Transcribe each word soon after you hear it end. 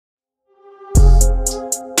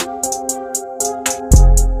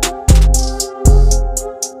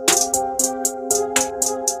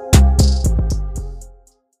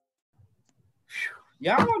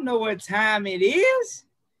what time it is?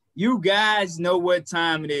 You guys know what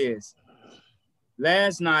time it is.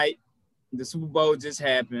 Last night, the Super Bowl just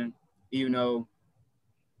happened. You know,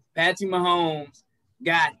 Patrick Mahomes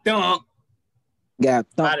got thumped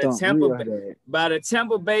by the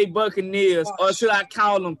Tampa Bay Buccaneers, or should I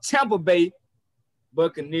call them Tampa Bay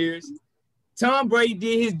Buccaneers? Tom Brady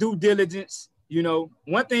did his due diligence. You know,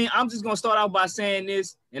 one thing I'm just gonna start off by saying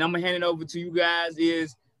this, and I'm gonna hand it over to you guys,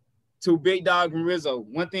 is to Big Dog and Rizzo.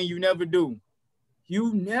 One thing you never do.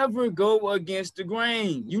 You never go against the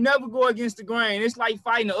grain. You never go against the grain. It's like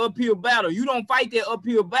fighting an uphill battle. You don't fight that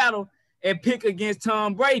uphill battle and pick against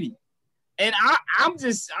Tom Brady. And I'm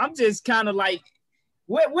just kind of like,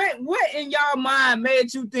 what in y'all mind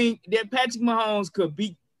made you think that Patrick Mahomes could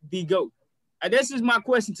beat the GOAT? This is my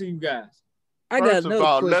question to you guys. I got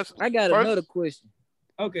another question.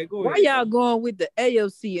 Okay, go ahead. Why y'all going with the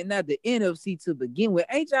AFC and not the NFC to begin with?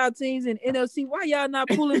 Ain't y'all teams in NFC? Why y'all not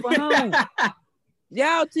pulling for home?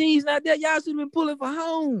 Y'all teams not there. Y'all should have been pulling for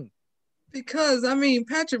home. Because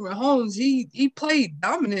Patrick Mahomes, he played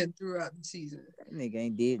dominant throughout the season. That nigga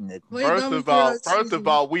ain't did nothing. First of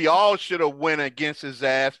all, we all should have went against his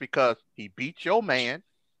ass because he beat your man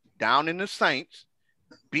down in the Saints,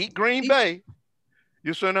 beat Green Bay.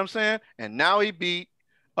 You see what I'm saying? And now he beat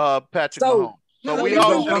Patrick Mahomes. So we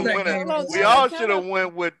all should have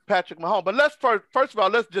went with Patrick Mahomes. But let's first of all,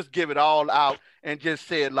 let's just give it all out and just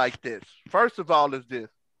say it like this. First of all is this.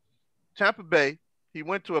 Tampa Bay, he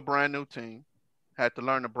went to a brand new team, had to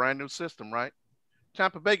learn a brand new system, right?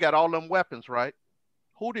 Tampa Bay got all them weapons, right?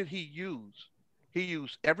 Who did he use? He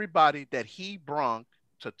used everybody that he brung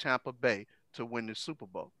to Tampa Bay to win the Super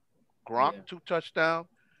Bowl. Gronk, 2 touchdowns,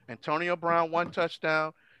 Antonio Brown, 1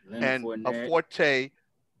 touchdown, and a Forte,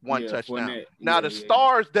 1 touchdown. Now, the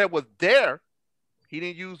stars that was there, he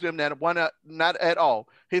didn't use them not at all.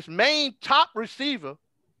 His main top receiver,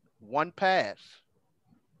 1 pass.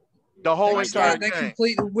 The whole entire game.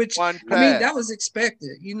 Completed, which, that was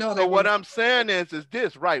expected. You know. So what I'm saying is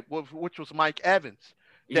this, right, which was Mike Evans,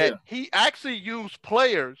 that he actually used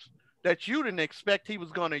players that you didn't expect he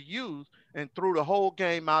was going to use and threw the whole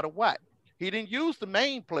game out of whack. He didn't use the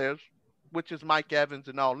main players, which is Mike Evans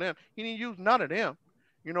and all them. He didn't use none of them.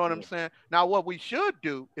 You know what I'm saying? Now, what we should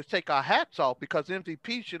do is take our hats off because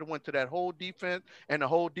MVP should have went to that whole defense and the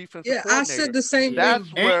whole defensive coordinator. I said the same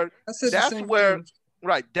thing.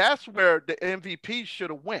 Right. That's where the MVP should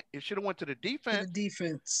have went. It should have went to the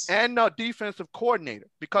defense. And the defensive coordinator.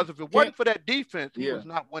 Because if it wasn't for that defense, he was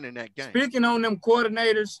not winning that game. Speaking on the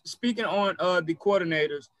coordinators,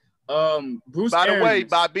 Bruce By the Arians, way,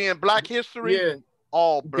 by being Black History,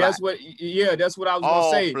 all black. That's what I was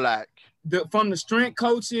gonna say. All black. From the strength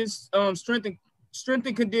coaches, strength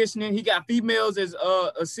and conditioning. He got females as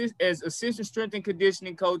assistant strength and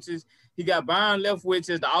conditioning coaches. He got Byron Leftwich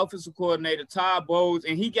as the offensive coordinator, Todd Bowles,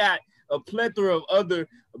 and he got a plethora of other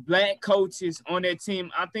black coaches on that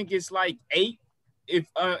team. I think it's like 8, if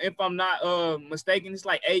I'm not mistaken. It's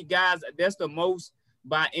like 8 guys. That's the most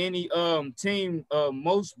by any team.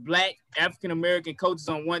 Most black African American coaches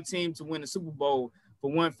on one team to win the Super Bowl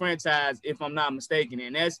for one franchise, if I'm not mistaken,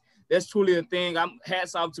 and that's truly a thing. I'm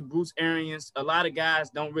hats off to Bruce Arians. A lot of guys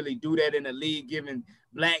don't really do that in the league, giving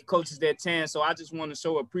black coaches that chance. So I just want to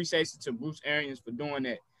show appreciation to Bruce Arians for doing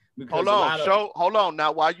that. Hold on.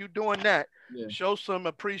 Now, while you're doing that, show some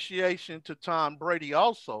appreciation to Tom Brady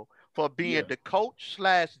also for being the coach /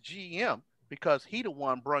 GM, because he the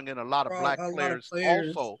one brung in a lot of black players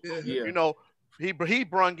also. You know, he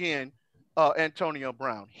brung in Antonio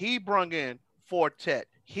Brown. He brung in Fortet.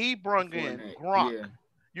 He brung in Gronk. Yeah.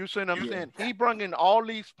 You see what I'm saying? He brung in all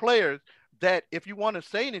these players that, if you want to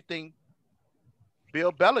say anything,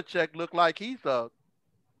 Bill Belichick looked like he's a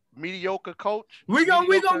mediocre coach. We gonna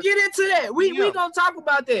get into that. We gonna talk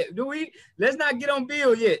about that. Let's not get on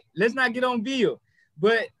Bill yet. But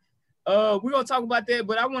we're gonna talk about that.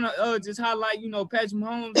 But I want to just highlight, Patrick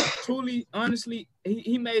Mahomes. Truly, honestly,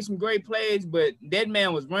 he made some great plays, but that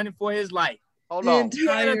man was running for his life. Hold on.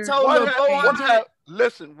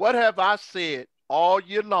 Listen, what have I said all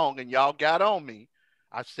year long, and y'all got on me?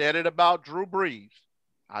 I said it about Drew Brees.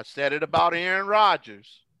 I said it about Aaron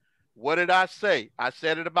Rodgers. What did I say? I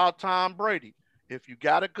said it about Tom Brady. If you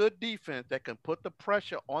got a good defense that can put the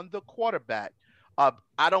pressure on the quarterback,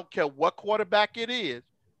 I don't care what quarterback it is,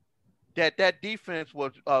 that defense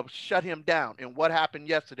will shut him down. And what happened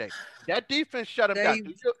yesterday? That defense shut him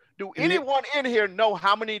down. Do anyone in here know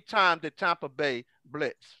how many times did Tampa Bay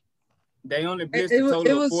blitz? They only blitzed a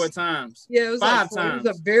total of 4 times. Yeah, it was 5 times. It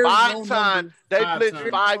was a very 5 times. They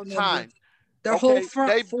blitzed 5 times. Their whole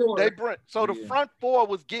front four. So the front 4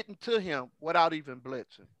 was getting to him without even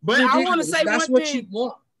blitzing. But I want to say that's one what thing. you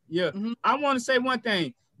want. Yeah. Mhm. I want to say one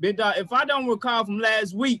thing. Big Dog, if I don't recall from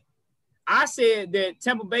last week, I said that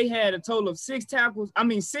Tampa Bay had a total of 6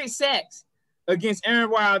 sacks against Aaron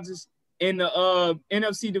Rodgers in the the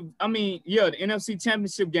NFC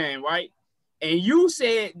Championship game, right? And you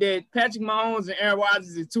said that Patrick Mahomes and Aaron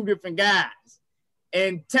Rodgers is 2 different guys.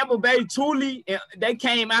 And Tampa Bay truly, they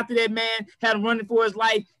came after that man, had him running for his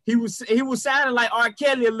life. He was sounding like R.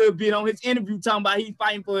 Kelly a little bit on his interview, talking about he's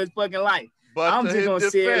fighting for his fucking life. But I'm to just his gonna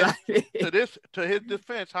say it defense, like that. to his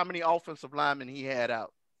defense, how many offensive linemen he had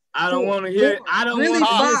out? I don't want to hear. I don't Really want to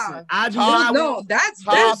five. listen. I do Top- not. No, want-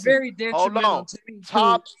 that's very detrimental on. to me.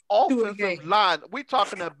 Top to a offensive game. line. We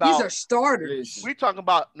talking These about. are starters. Listen. We talking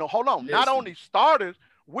about. No, hold on. Not Listen. only starters.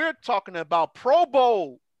 We're talking about Pro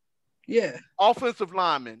Bowl Yeah. offensive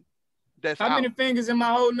linemen. That's How out. many fingers am I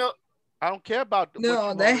holding up? I don't care about the.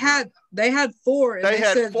 No, they had 4. And They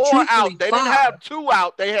had said 4 truthfully out. They 5. didn't have 2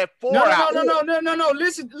 out. They had 4 out. No.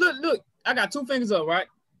 Listen, look. I got 2 fingers up, right?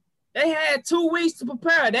 They had 2 weeks to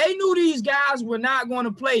prepare. They knew these guys were not going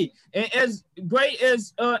to play. And as great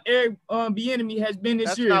as Eric Bieniemy has been this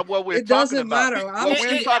That's year, not what we're It talking doesn't about. matter. What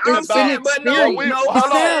we're it- talking I'm saying, about. but no, Hold it on,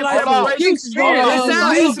 sounds like hold on. excuses. Hold on. It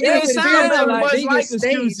sounds very much like stage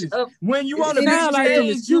excuses. of- When you It on the sounds big like them stage,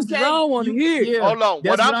 you excuses. I can't. don't wanna hear it. Yeah, Hold on.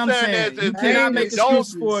 that's What I'm saying is you cannot make if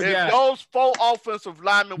excuses for a if guy. those 4 offensive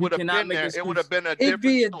linemen You would have cannot been make there, it would have been a different It'd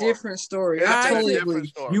be a story. different story. It'd I have been a totally different agree.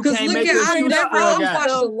 story. You Because can't look make at, excuses for a I've guy. watched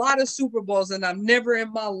a lot of Super Bowls, and I've never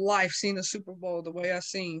in my life seen a Super Bowl the way I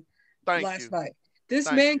seen Thank last you. night. This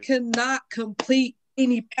Thank man you. cannot complete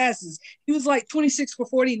any passes. He was like 26 for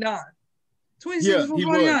 49. 26 Yeah, for he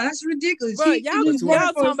 49. was. That's ridiculous. Bro, He y'all was running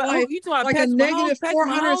for talking his about life, who? You talking about like a Patrick negative Mahomes? Patrick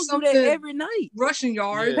 400 Mahomes do that something every night. rushing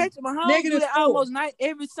yards. Yeah. Patrick Mahomes do Negative that 4. almost night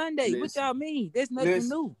every Sunday. What Listen. y'all mean? There's nothing Listen.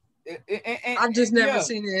 new. I've just never Yeah.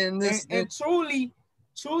 seen it in this. And truly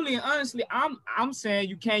and honestly, I'm saying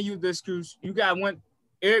you can't use the excuse. You got one.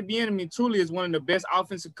 Eric Bieniemy truly is one of the best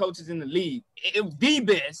offensive coaches in the league. The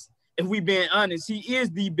best, if we being honest. He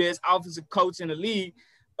is the best offensive coach in the league,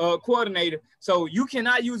 coordinator. So you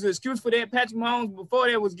cannot use an excuse for that. Patrick Mahomes before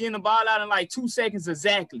that was getting the ball out in like 2 seconds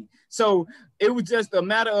exactly. So it was just a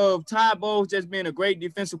matter of Ty Bowles just being a great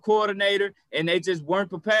defensive coordinator, and they just weren't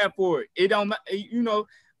prepared for it. It don't,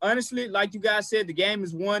 honestly, like you guys said, the game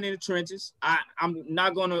is won in the trenches. I'm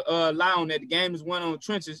not going to lie on that. The game is won on the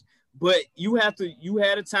trenches, but you had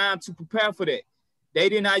a time to prepare for that. They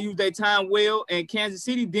did not use their time well, and Kansas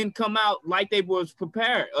City didn't come out like they was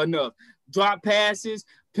prepared enough. Drop passes,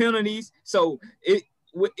 penalties. So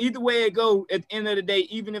either way it go, at the end of the day,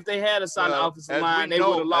 even if they had a solid offensive line, they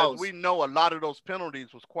would have lost. As we know, a lot of those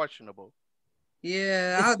penalties was questionable.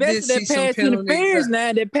 Yeah, I did Especially see that some pass interference penalties.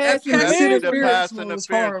 now. That pass That pass That's interference. the interference pass was interference.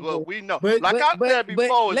 horrible. But we know, But- like I said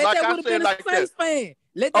before, let like that I would've said been a like Saints this. fan.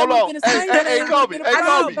 Let that Hold would on. have been a Saints Hey, fan. Kobe, It would've been a hey, I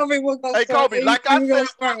problem. know Kobe was gonna Hey, start. Kobe, like I He was gonna said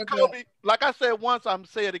start once, with that. Kobe, like I said once, I'm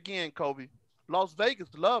say it again, Kobe. Las Vegas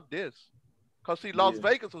loved this. Because see, Las Yeah.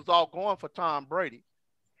 Vegas was all going for Tom Brady.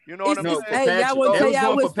 You know what I'm It's- No, saying? for hey, y'all Patrick. want They to tell was y'all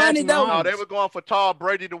going what's for funny Patrick though? No, Mahomes. they were going for Tom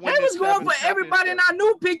Brady to win They was this going for 7 everybody, and championship. I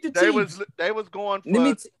knew picked the Chiefs. They was going Let me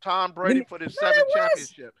for t- Tom Brady me- for the Man, 7th it was.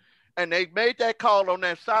 championship. And they made that call on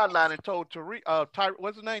that sideline and told Tariq,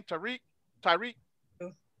 what's his name? Tariq?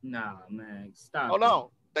 Nah, man, stop. Hold it. on.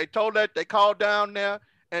 They called down there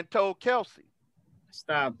and told Kelsey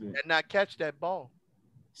Stop it. and not catch that ball.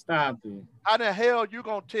 Stop it. How the hell you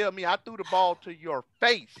gonna tell me I threw the ball to your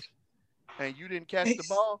face and you didn't catch the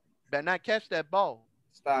ball? Better not catch that ball.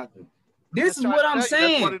 Stop it. This is just what trying I'm to tell you,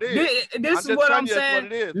 that's saying. what it is. This is just what telling I'm you that's saying.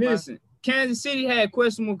 what it is, man. Listen, Kansas City had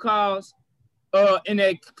questionable calls in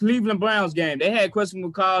that Cleveland Browns game. They had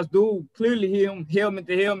questionable calls. Dude clearly hit him helmet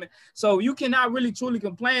to helmet. So you cannot really truly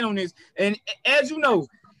complain on this. And as you know,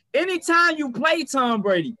 anytime you play Tom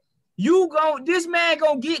Brady, this man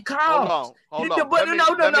gonna get calls. Hold on.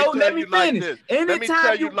 But let me finish.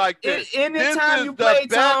 Anytime you like this. Anytime you play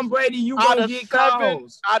Tom Brady, you gonna get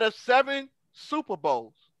calls. Out of 7 Super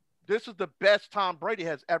Bowls, this is the best Tom Brady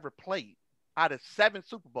has ever played. Out of 7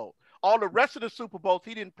 Super Bowls. All the rest of the Super Bowls,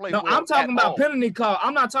 he didn't play No, well I'm talking at about all. penalty call.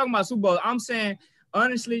 I'm not talking about Super Bowl. I'm saying,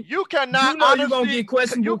 honestly, You cannot you're gonna get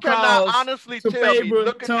questionable you cannot calls honestly to tell me, favor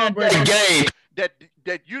looking Tom at Brady. that game,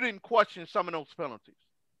 that you didn't question some of those penalties.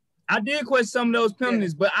 I did question some of those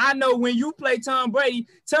penalties, but I know when you play Tom Brady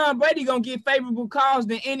gonna get favorable calls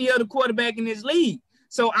than any other quarterback in this league.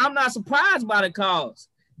 So I'm not surprised by the calls.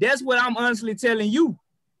 That's what I'm honestly telling you.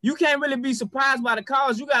 You can't really be surprised by the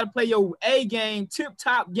calls. You got to play your A game,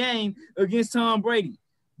 tip-top game against Tom Brady.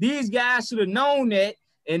 These guys should have known that,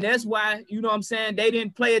 and that's why, you know what I'm saying, they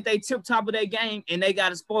didn't play at their tip-top of their game, and they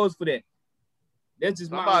got exposed for that. That's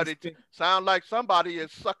just Sound like somebody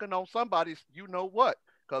is sucking on somebody's, you know what?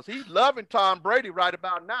 because he's loving Tom Brady right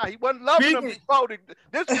about now. He wasn't loving him before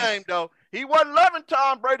this game, though. He wasn't loving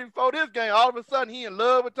Tom Brady before this game. All of a sudden, he in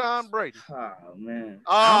love with Tom Brady. Oh, man.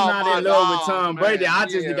 Oh, I'm not in love with Tom man. Brady. I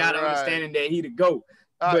just got understanding that he the GOAT.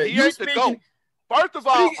 But he ain't the GOAT. First of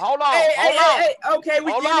all, hold on. Hey, okay,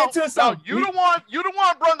 we get into something. No, you the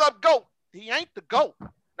one bring up GOAT. He ain't the GOAT.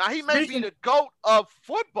 Now, he may be the GOAT of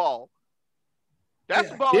football. That's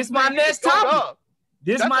about this my next topic.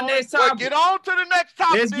 This my next topic. Get on to the next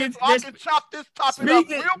topic. I can chop this topic up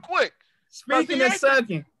real quick. Speaking of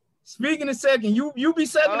second, you be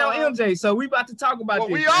sucking on MJ, so we about to talk about this.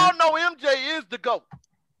 We all know MJ is the GOAT.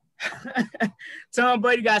 Tom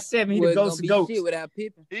Brady got 7. He the GOAT of GOATs.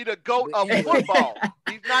 He the GOAT of football.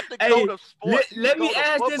 He's not the GOAT of sports. Let me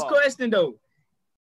ask this question though.